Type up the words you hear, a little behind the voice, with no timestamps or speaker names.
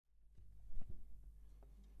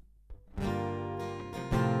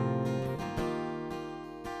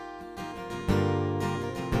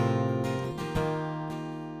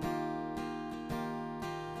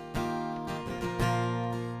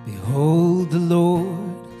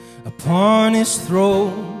upon his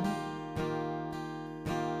throne.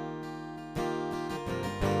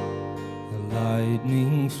 The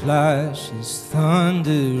lightning flashes,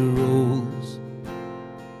 thunder rolls.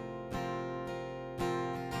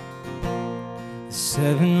 The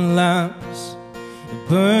 7 lamps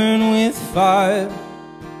burn with fire.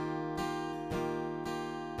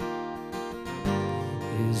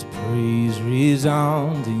 His praise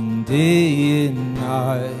resounding day and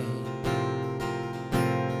night.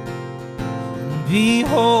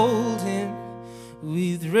 Behold him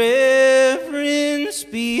with reverence,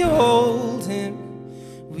 behold him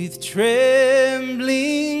with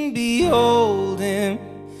trembling, behold him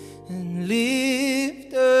and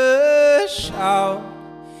lift a shout.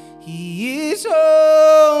 He is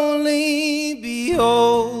holy,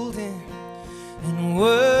 behold him and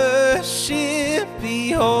worship,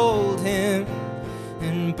 behold him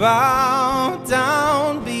and bow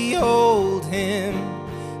down, behold him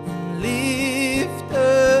and lift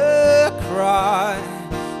a cry.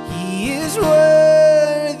 He is worthy.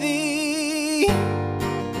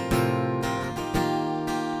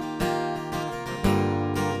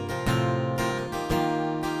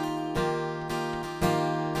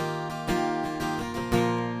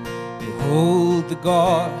 Behold the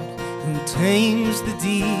God who tames the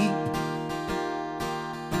deep,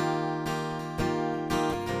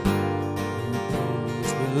 who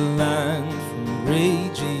pulls the land from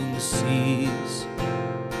raging seas.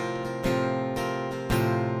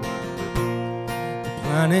 The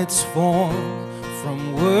planets form from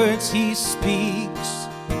words he speaks.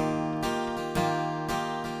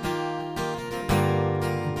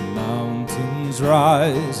 Mountains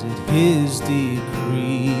rise at his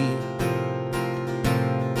decree.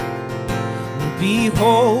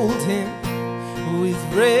 Behold him with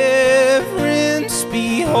reverence,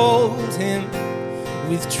 behold him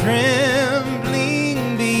with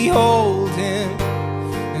trembling, behold him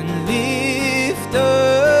and lift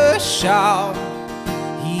a shout.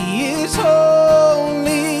 He is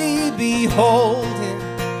holy, behold him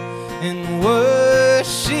and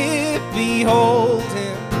worship, behold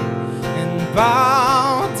him and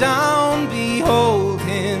bow down, behold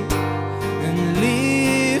him and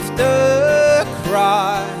lift a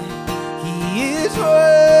cry. He is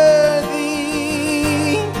worthy.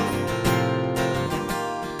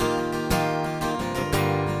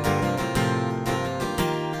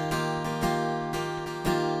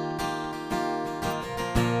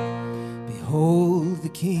 Behold the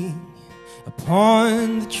King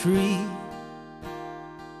upon the tree.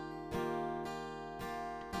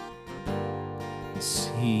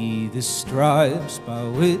 See the stripes by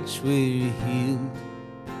which we're healed.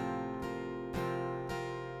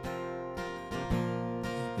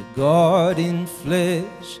 The God in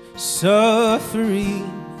flesh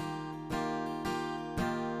suffering,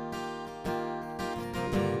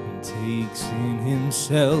 and takes in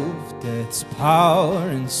himself death's power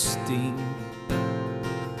and sting.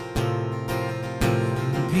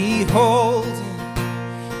 Behold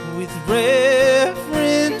him with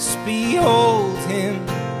reverence, behold him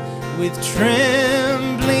with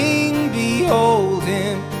trembling, behold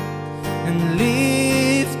him and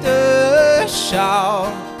lift a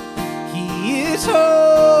shout. He is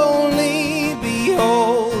holy,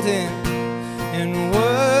 behold him and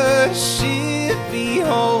worship,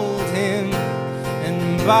 behold him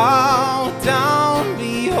and bow down,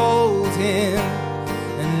 behold him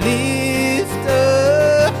and lift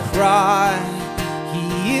a cry.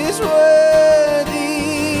 He is worthy.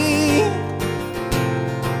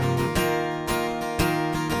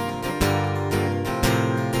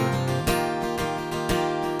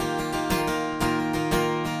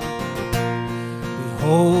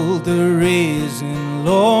 Behold the risen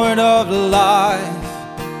Lord of life,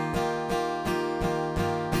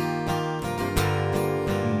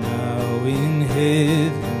 now in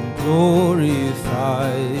heaven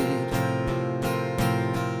glorified.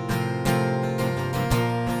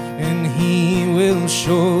 And he will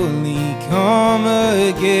surely come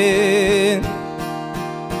again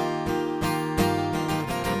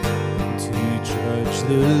to judge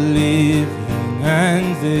the living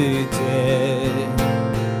and the dead.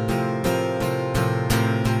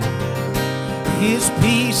 His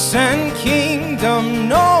peace and kingdom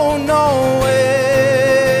know no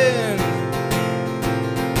end.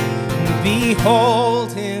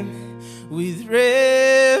 Behold him with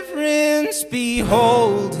reverence,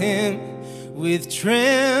 behold him with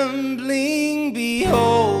trembling,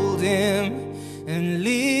 behold him and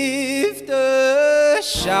lift a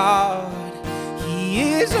shout. He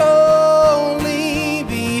is holy,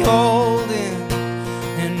 behold him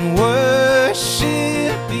and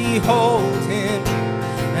worship, behold him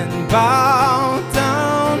and bow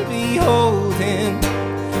down, behold him,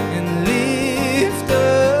 and lift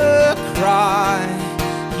a cry.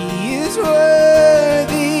 He is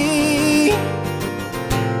worthy.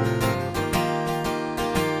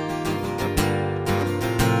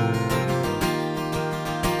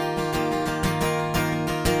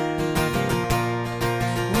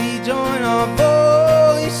 We join our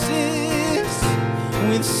voices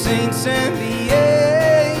with saints and the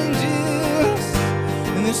angels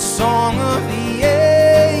in the song of the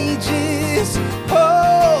ages.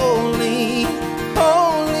 Holy,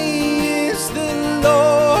 holy is the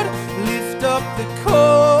Lord. Lift up the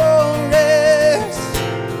chorus,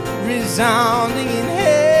 resounding in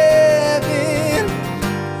heaven,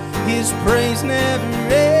 his praise never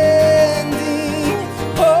ending.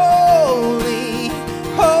 Holy,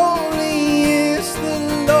 holy is the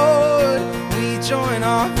Lord. We join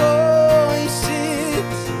our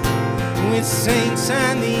voices with saints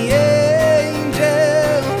and the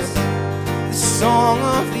angels, the song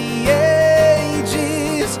of the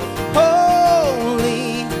ages.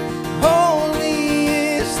 Holy, holy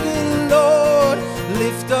is the Lord.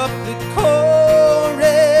 Lift up the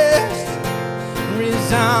chorus,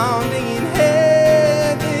 resounding in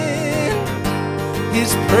heaven,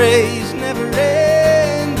 his praise never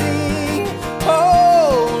ending.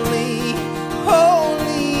 Holy,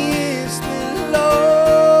 holy is the Lord.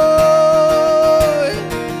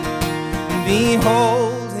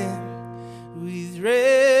 Behold him with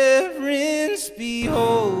reverence,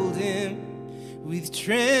 behold him with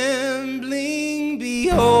trembling,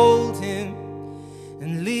 behold him,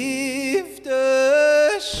 and lift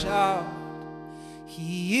a shout.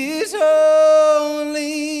 He is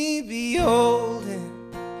holy, behold him,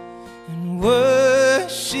 and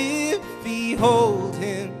worship, behold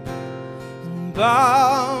him, and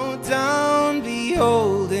bow down,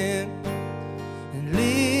 behold him, and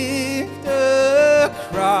lift a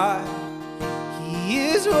cry. He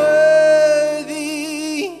is worthy.